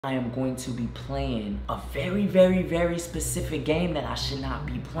I am going to be playing a very specific game that I should not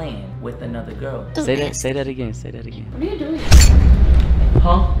be playing with another girl. Say that again. What are you doing?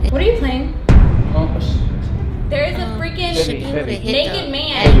 Huh? What are you playing? Huh? There is a freaking Baby. naked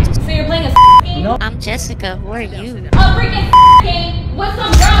man. So you're playing a game? No. I'm Jessica. Who are you? A freaking game with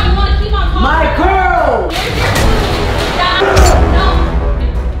some girl. You want to keep on talking? My girl! No.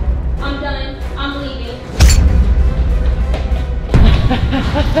 I'm done. I'm leaving.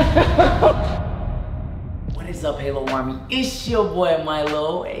 What is up, Halo Army? It's your boy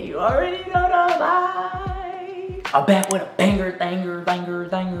Milo, and you already know the vibe. I'm back with a banger.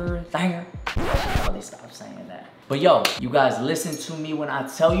 Probably stop saying that. But yo, you guys listen to me when I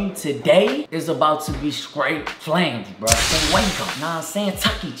tell you today is about to be straight flames, bro. Some wake up, nah I'm saying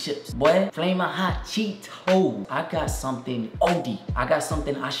Tucky chips, boy. Flaming hot Cheetos. I got something OD. I got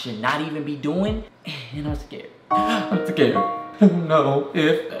something I should not even be doing, and I'm scared. I'm scared. I don't know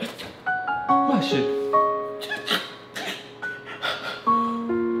if I should.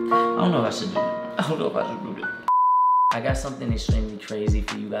 I don't know if I should do it. I don't know if I should do this. I got something extremely crazy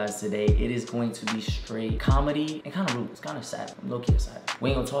for you guys today. It is going to be straight comedy and kind of rude. It's kind of sad. I'm low-key sad.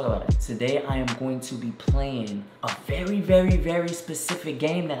 We ain't gonna talk about it. Today I am going to be playing a very specific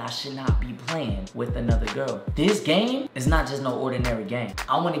game that I should not be playing with another girl. This game is not just no ordinary game.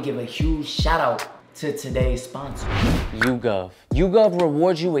 I want to give a huge shout out to today's sponsor, YouGov. YouGov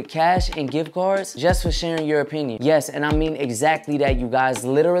rewards you with cash and gift cards just for sharing your opinion. Yes, and I mean exactly that, you guys.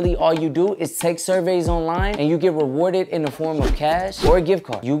 Literally, all you do is take surveys online and you get rewarded in the form of cash or a gift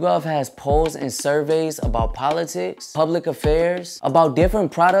card. YouGov has polls and surveys about politics, public affairs, about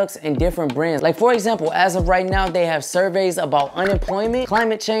different products and different brands. Like, for example, as of right now, they have surveys about unemployment,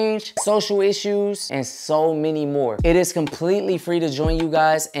 climate change, social issues, and so many more. It is completely free to join, you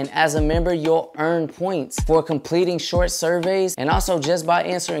guys, and as a member, you'll earn points for completing short surveys and also just by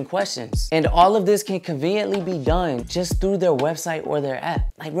answering questions. And all of this can conveniently be done just through their website or their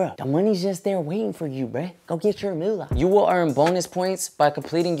app. Like, bro, the money's just there waiting for you, bruh. Go get your moolah. You will earn bonus points by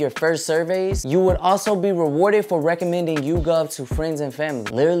completing your first surveys. You would also be rewarded for recommending YouGov to friends and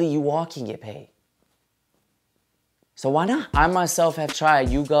family. Literally, you all can get paid. So why not? I myself have tried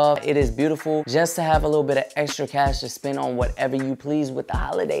YouGov. It is beautiful just to have a little bit of extra cash to spend on whatever you please with the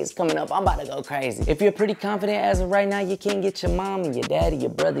holidays coming up. I'm about to go crazy. If you're pretty confident as of right now, you can get your mom and your daddy, your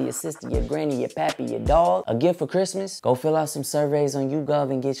brother, your sister, your granny, your pappy, your dog a gift for Christmas. Go fill out some surveys on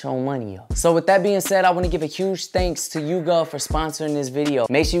YouGov and get your own money up. So with that being said, I want to give a huge thanks to YouGov for sponsoring this video.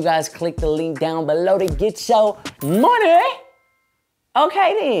 Make sure you guys click the link down below to get your money.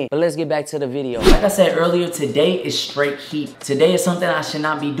 Okay then, but let's get back to the video. Like I said earlier, today is straight heat. Today is something I should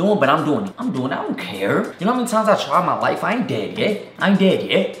not be doing, but I'm doing it. I don't care. You know how many times I tried my life? I ain't dead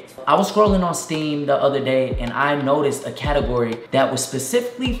yet. I was scrolling on Steam the other day and I noticed a category that was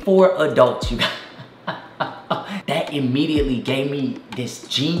specifically for adults, you guys. That immediately gave me this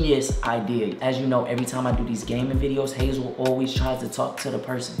genius idea. As you know, every time I do these gaming videos, Hazel always tries to talk to the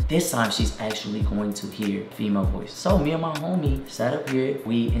person. This time she's actually going to hear female voice. So me and my homie sat up here,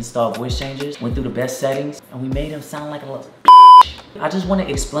 we installed voice changers, went through the best settings, and we made him sound like a little I just want to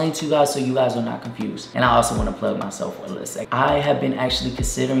explain to you guys so you guys are not confused. And I also want to plug myself for a little second. I have been actually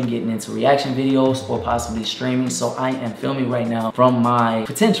considering getting into reaction videos or possibly streaming. So I am filming right now from my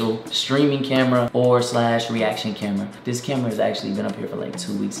potential streaming camera / reaction camera. This camera has actually been up here for like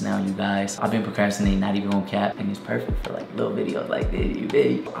 2 weeks now, you guys. I've been procrastinating, not even on cap. And it's perfect for like little videos like this, you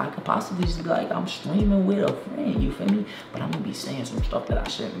feel? I could possibly just be like, I'm streaming with a friend, you feel me? But I'm gonna be saying some stuff that I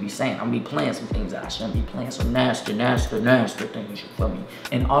shouldn't be saying. I'm gonna be playing some things that I shouldn't be playing. Some nasty things. For me.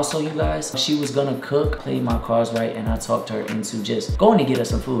 And also, you guys, she was gonna cook, play my cards right, and I talked her into just going to get us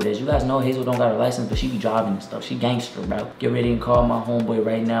some food. As you guys know, Hazel don't got her license, but she be driving and stuff. She gangster, bro. Get ready and call my homeboy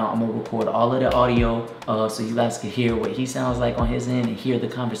right now. I'm gonna record all of the audio so you guys can hear what he sounds like on his end and hear the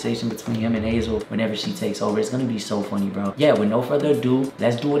conversation between him and Hazel whenever she takes over. It's gonna be so funny, bro. Yeah, with no further ado,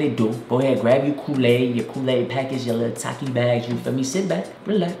 let's do what it do. Go ahead, grab your Kool-Aid package, your little tacky bags. You feel me? Sit back,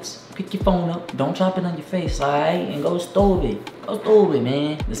 relax. Pick your phone up. Don't drop it on your face, alright? And go stove it. Go stove it,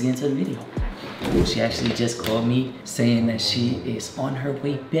 man. Let's get into the video. She actually just called me saying that she is on her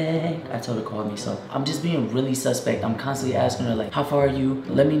way back. I told her to call me, so I'm just being really suspect. I'm constantly asking her like, how far are you?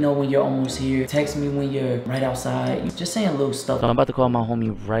 Let me know when you're almost here. Text me when you're right outside. Just saying little stuff. So I'm about to call my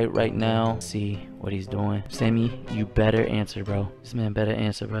homie right now. See what he's doing. Sammy, you better answer, bro. This man better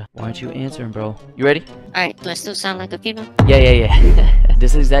answer, bro. Why aren't you answering, bro? You ready? Alright, do I still sound like a female? Yeah.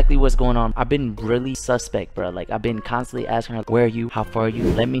 This is exactly what's going on. I've been really suspect, bro. Like, I've been constantly asking her, where are you? How far are you?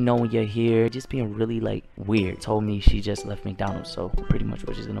 Let me know when you're here. Just being really, like, weird. Told me she just left McDonald's, so pretty much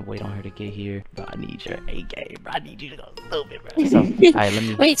we're just gonna wait on her to get here. Bro, I need your A game, bro. I need you to go stupid, bro. So, alright, let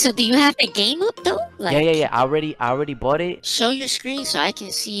me... Wait, so do you have the game up, though? Like, Yeah. I already bought it. show your screen so I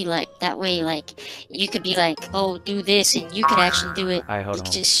can see, like, that way, like, you could be like, oh, do this, and you could actually do it. Alright, hold on.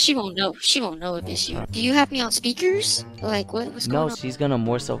 Just, she won't know if it's you. Do you have me on speakers? Like, what's going on? No, she's gonna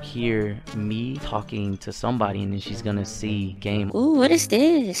more so hear me talking to somebody, and then she's gonna see game. Ooh, what is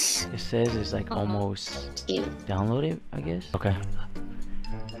this? It says it's like almost Cute. downloaded, I guess. Okay.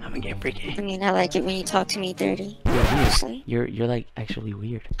 I'm gonna get freaky. I mean, I like it when you talk to me dirty. Yeah, Honestly. you're like actually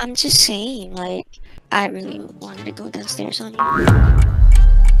weird. I'm just saying, like, I really wanted to go downstairs on you.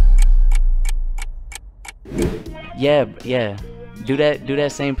 Yeah. Do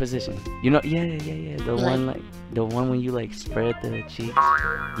that same position. You know, yeah. The one like the one when you like spread the cheeks.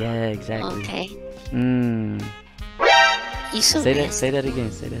 Yeah, exactly. Okay. You so Say nasty. that again.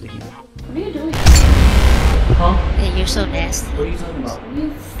 What are you doing? Huh? Yeah, you're so nasty. What are you talking about?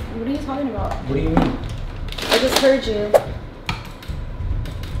 What are you talking about? What do you mean? I just heard you.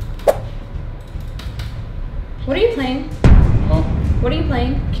 What are you playing? Huh? What are you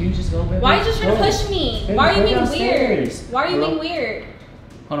playing? Can you just go, baby? Why are you just trying to Go. push me? Baby, Why are you go being downstairs. weird? Why are you Hello? being weird?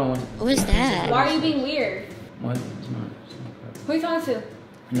 Hold on. Who is that? Why are you being weird? What? It's not. Who are you talking to?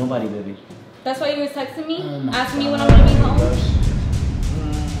 Nobody, baby. That's why you were texting me? Oh my Asking me when I'm God. gonna be home?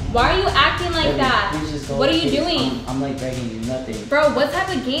 Why are you acting like Baby, that? please just go, What are you please. doing? I'm like begging you, nothing. Bro, what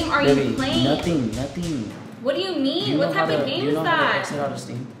type of game are Baby, you playing? Nothing. What do you mean? You What know type how of to- game you is know how to that? exit out of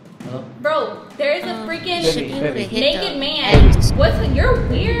Steam? Hello? Bro, there is a freaking Baby. naked man. You're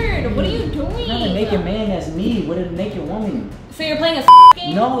weird. What are you doing? Not a naked man, that's me with a naked woman. So you're playing a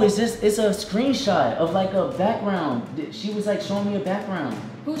game? No, it's a screenshot of like a background. She was like showing me a background.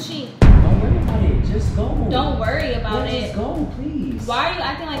 Who's she? Don't worry about it, just go. Don't worry about Yeah, it. Just go, please. Why are you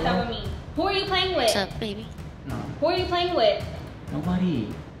acting like that with me? Who are you playing with? What's up, baby? No, Who are you playing with? nobody.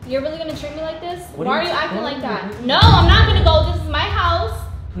 You're really gonna treat me like this? What Why are are you you acting doing? like that? No, I'm not gonna go. This is my house.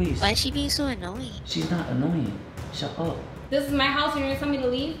 Please. Why is she being so annoying? She's not annoying. Shut up. This is my house and you're gonna tell me to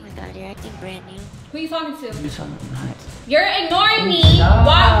leave? Oh my god, you're acting brand new. Who are you talking to? You're so nice. You're ignoring me. Stop.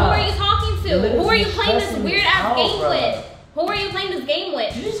 Why? Who are you talking to? You're Who are you playing this stressing me weird ass out, game bro. with? Who are you playing this game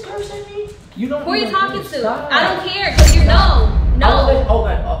with? Did you just curse at me? You don't. Who are you even talking know. to? Stop. I don't care, cause you know. No.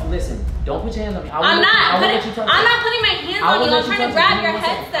 Listen. Don't put your hands on me. I'm not putting my hands on you. I'm trying to grab your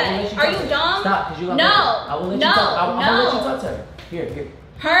headset. Are you dumb? Stop, because you got No. I will let you talk. I will let you No. talk to her. Here.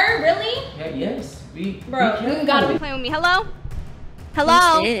 Her? Really? Yeah, yes. Be Bro, careful. you gotta be Playing with me. Hello?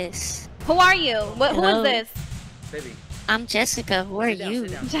 Hello? Who's this? Who are you? Who Hello? is this? Baby. I'm Jessica. Who are you?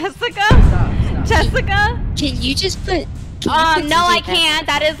 Jessica? Stop. Jessica? Can you just put? No, I can't.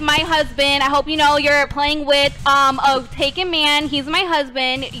 That is my husband. I hope you know you're playing with a taken man. He's my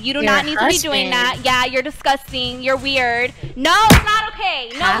husband. You do Your not need to be doing that. husband? Yeah, you're disgusting. You're weird. No, it's not okay.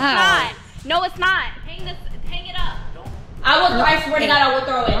 No, How? it's not. No, it's not. Hang it up. I swear to God, I will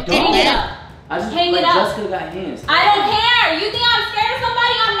throw it. Don't Hang it do up. I just Hang like it up. Jessica got hands. I don't care. You think I'm scared of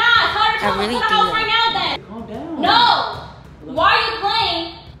somebody? I'm not. Tell her to I come really to the do. house right now then. Calm down. No. Why are you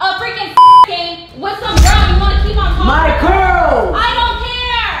playing a freaking game with some girl you want to keep on talking? My girl. I don't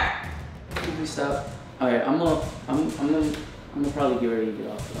care. Can we stop? All right, I'm gonna probably get ready to get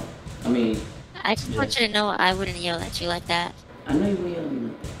off. Though. I mean, I just want you to know I wouldn't yell at you like that. I know you will yell at me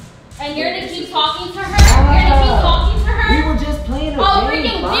like that. And you're gonna keep talking to her? You're gonna keep talking to her? We were just playing a Oh, game.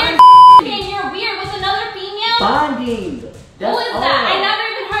 freaking weird Bonding. and you're weird with another female? Bonding. Who That's is all. that? I never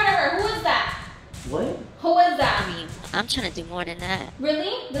even heard of her. Who is that? What? Who is that? I mean, I'm trying to do more than that.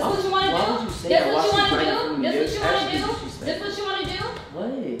 Really? This is what you want to Why do? would you say This that? what Why you want to would you do? bring it This from what me? you want to That's do? disrespectful. This what you want to do?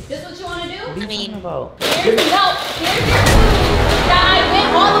 What? This what you want to do? What are you I mean- talking about? Here's your food that I went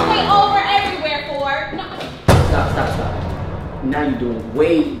all the way over everywhere for. No, Stop. Now you're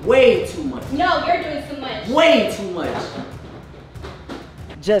doing way too much. no, you're doing too much. Way too much.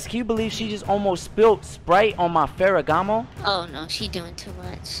 Jess, can you believe she just almost spilled Sprite on my Ferragamo? Oh no, she doing too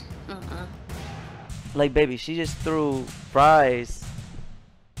much. Like, baby, she just threw fries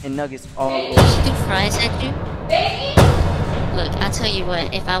and nuggets all Baby. over. She do fries at you? Baby, Look, I'll tell you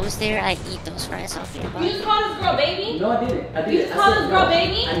what. If I was there, I'd eat those fries off your you body. just called this girl baby? No, I didn't. You just called this girl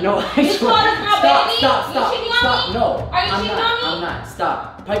baby? I know. You just called this girl baby? Stop. You cheating on Stop. me? No. Are you I'm cheating not. on me? I'm not.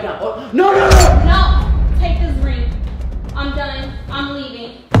 Stop. Pipe down. Oh, no. No, take this ring. I'm done. I'm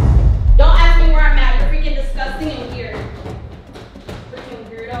leaving. Don't ask me where I'm at. You're freaking disgusting and weird. Freaking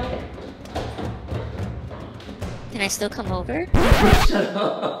weirdo. still come over? Shut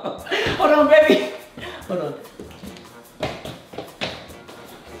up. Hold on, baby. Hold on.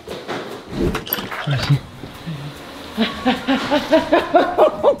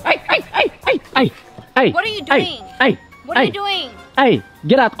 Hey, What are you doing? Hey, What are you doing? Hey,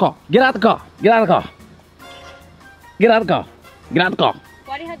 get out the car. Get out the car. Get out the car. Get out the car. Get out the car.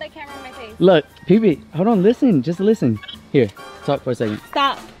 Why do you have that camera in my face? Look, PB, hold on, listen. Just listen. Here, talk for a second.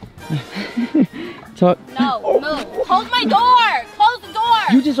 Stop. Talk. No, move. Close my door. Close the door.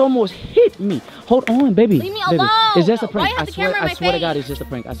 You just almost hit me. Hold on, baby. Leave me Baby, alone. it's just a Why prank. you have the camera in I my swear to God, face? it's just a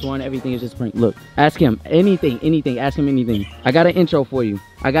prank. I swear on everything, it's just a prank. Look, ask him anything. Ask him anything. I got an intro for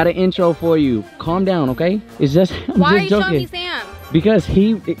you. Calm down, okay? It's just, I'm Why are just you joking. showing me Sam? Because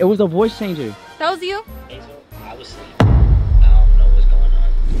it was a voice changer. That was you? Hazel, I was asleep. I don't know what's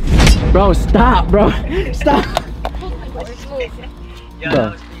going on. Bro, stop, bro. Stop. Yo, Bro.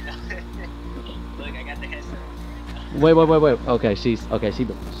 that was me. Look, I got the headset. Wait.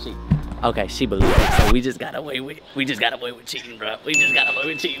 Okay, she believes it. So we just got away with cheating, bro.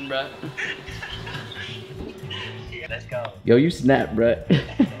 Yeah, let's go. Yo, you snap, bro.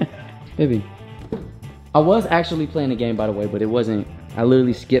 Baby, I was actually playing a game, by the way, but it wasn't. I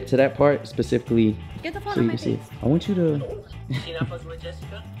literally skipped to that part specifically Get the phone so on you my can see. face. I want you to. She not fucking with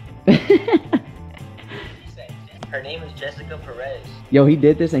Jessica? Her name is Jessica Perez. Yo, he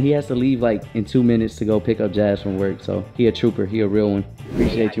did this and he has to leave like in 2 minutes to go pick up Jazz from work. So he a trooper. He a real one.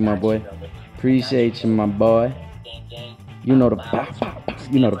 Appreciate you, my boy. Appreciate you, my boy. Gang, gang. You know the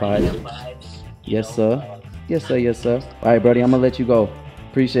vibes. You know the vibes. Yes, sir. Yes, sir. Yes, sir. All right, buddy. I'm gonna let you go.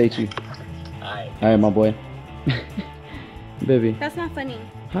 Appreciate you. Alright. All right, my boy. Baby. That's not funny.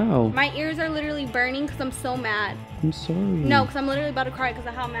 How? My ears are literally burning because I'm so mad. I'm sorry. No, because I'm literally about to cry because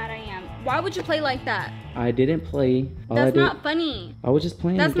of how mad I am. Why would you play like that? I didn't play. All That's I did, not funny. I was just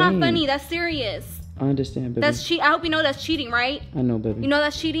playing. That's the not game. funny. That's serious. I understand, baby. That's cheat. I hope you know that's cheating, right? I know, baby. You know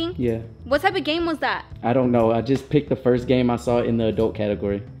that's cheating? Yeah. What type of game was that? I don't know. I just picked the first game I saw in the adult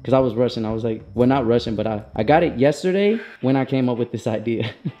category because I was rushing. I was like, well, not rushing, but I got it yesterday when I came up with this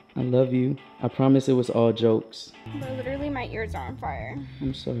idea. I love you. I promise it was all jokes. Bro, literally my ears are on fire.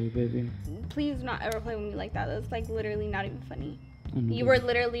 I'm sorry, baby. Please do not ever play with me like that. That's like literally not even funny. I know, You baby. were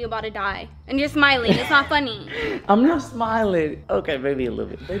literally about to die. And you're smiling. It's not funny. I'm not smiling. Okay, maybe a little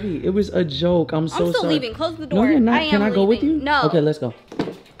bit. Baby, it was a joke. I'm so I'm still sorry. leaving. Close the No, door. you're not. I am Can I go with leaving. you? No. Okay, let's go.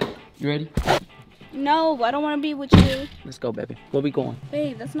 You ready? No, I don't want to be with you. Let's go, baby. Where we going?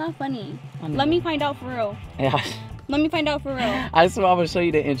 Babe, that's not funny. I know. Let me find out for real. Yeah. Let me find out for real. I swear I'm gonna show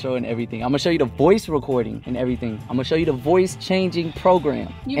you the intro and everything. I'm gonna show you the voice recording and everything. I'm gonna show you the voice changing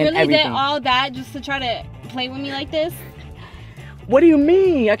program You and really everything. did all that just to try to play with me like this? What do you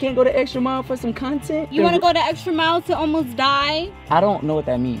mean? I can't go the extra mile for some content? You want to go the extra mile to almost die? I don't know what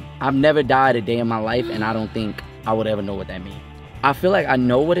that means. I've never died a day in my life and I don't think I would ever know what that means. I feel like I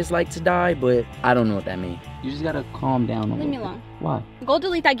know what it's like to die, but I don't know what that means. You just gotta calm down a Leave me little. alone. Why? Go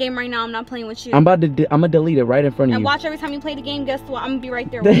delete that game right now. I'm not playing with you. I'm gonna delete it right in front of And you. watch every time you play the game. Guess what? I'm gonna be right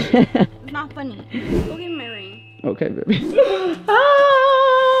there with you. It's not funny. Go get me my ring. Okay, baby.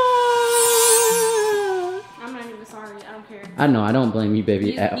 I'm not even sorry. I don't care. I know, I don't blame you,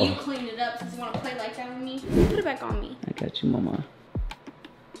 baby, at You all. cleaned it up since you want to play like that with me. Put it back on me. I got you, mama.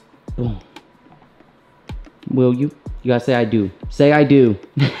 Boom. Will you? You gotta say I do. Say I do.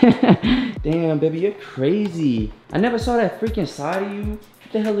 Damn, baby, you're crazy. I never saw that freaking side of you.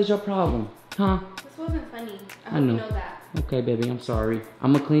 What the hell is your problem? Huh? This wasn't funny. I I hope know. you know that. Okay, baby, I'm sorry.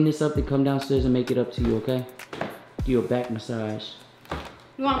 I'm gonna clean this up and come downstairs and make it up to you, okay? Give you a back massage.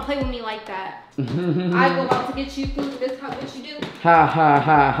 You want to play with me like that? I go out to get you food. This is what you do. Ha ha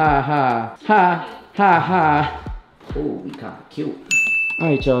ha ha ha. Ha ha ha. Oh, we kinda cute.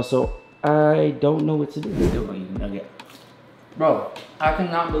 Alright, y'all, so I don't know what to do. Still gonna eat a nugget. Bro, I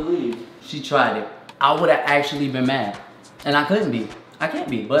cannot believe she tried it. I would have actually been mad. And I couldn't be. I can't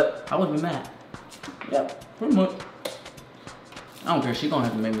be, but I would have been mad. Yep, pretty much. I don't care, she gonna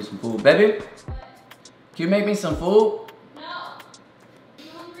have to make me some food. Baby, can you make me some food? No. You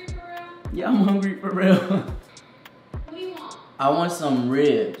hungry for real? Yeah, I'm hungry for real. What do you want? I want some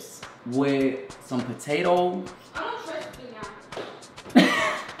ribs with some potatoes. I don't trust you now.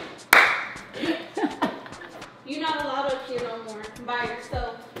 You're not allowed up here no more by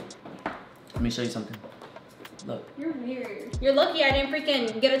yourself. Let me show you something. Look. You're weird. You're lucky I didn't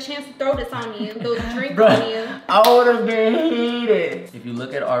freaking get a chance to throw this on you. Those drinks Bro, on you. I would have been heated. If you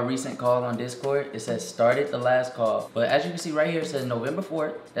look at our recent call on Discord, it says started the last call. But as you can see right here, it says November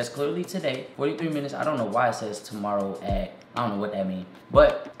 4th. That's clearly today. 43 minutes. I don't know why it says tomorrow at, I don't know what that means.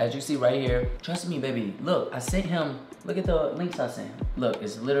 But as you see right here, trust me, baby. Look, I sent him, look at the links I sent him. Look,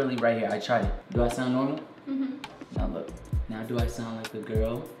 it's literally right here. I tried it. Do I sound normal? Mm-hmm. Now look. Now do I sound like a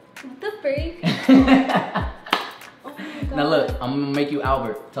girl? What the freak? Oh my God. Now look, I'm gonna make you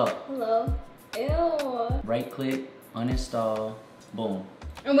Albert. Talk. Hello. Ew. Right click, uninstall, boom.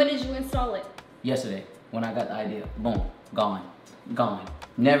 And when did you install it? Yesterday, when I got the idea. Boom. Gone. Gone.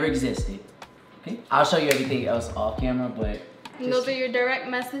 Never existed. Okay? I'll show you everything else off camera, but Those are your direct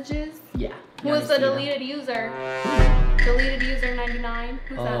messages? yeah. Who is the deleted user? Deleted user 99?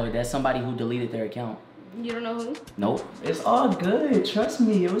 Who's that? That's somebody who deleted their account. You don't know who? Nope. It's all good. Trust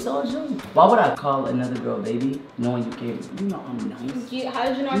me. It was all joke. Why would I call another girl baby knowing you can't? You know I'm nice. How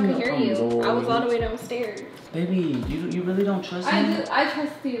did you know I could hear I'm you? loyal. I was all the way downstairs. Baby, you really don't trust me? I do. I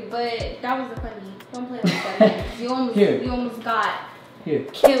trust you, but that wasn't funny. Don't play like that. You almost got Here.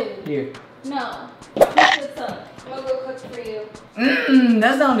 killed. Here. No. Cook this up. I'm gonna go cook for you.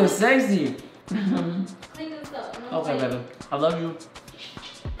 That sounded sexy. Clean this up. Okay, baby. I love you.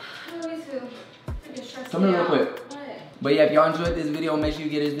 I love you too. Come here real quick. What? But yeah, if y'all enjoyed this video, make sure you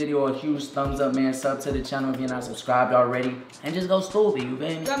give this video a huge thumbs up, man. Sub to the channel if you're not subscribed already. And just go stupid, you feel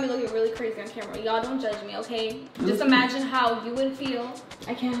me? You got me looking really crazy on camera. Y'all don't judge me, okay? Just imagine how you would feel.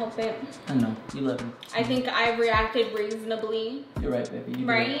 I can't help it. I know. You love me. I think I reacted reasonably. You're right, baby. You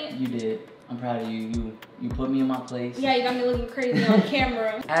Right? did. You did. I'm proud of you. You put me in my place. Yeah, you got me looking crazy on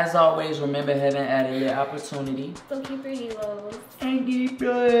camera. As always, remember heaven added your opportunity. Still keep your halos. And keep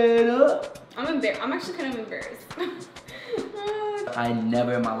your head up. I'm embarrassed. I'm actually kind of embarrassed. I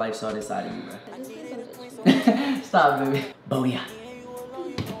never in my life saw this side of you, bro. Stop, baby. Booyah.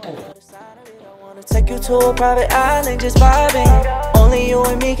 Take you to a private island, just vibing. Only you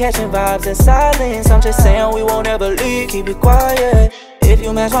and me catching vibes in silence. I'm just saying we won't ever leave, keep it quiet. If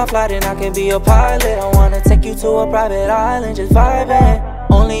you match my flight, then I can be a pilot. I wanna take you to a private island, just vibing.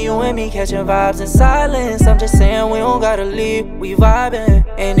 Only you and me catching vibes in silence. I'm just saying we don't gotta leave, we vibing.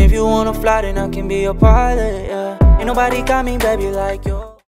 And if you wanna fly, then I can be a pilot, yeah. Ain't nobody got me, baby, like you.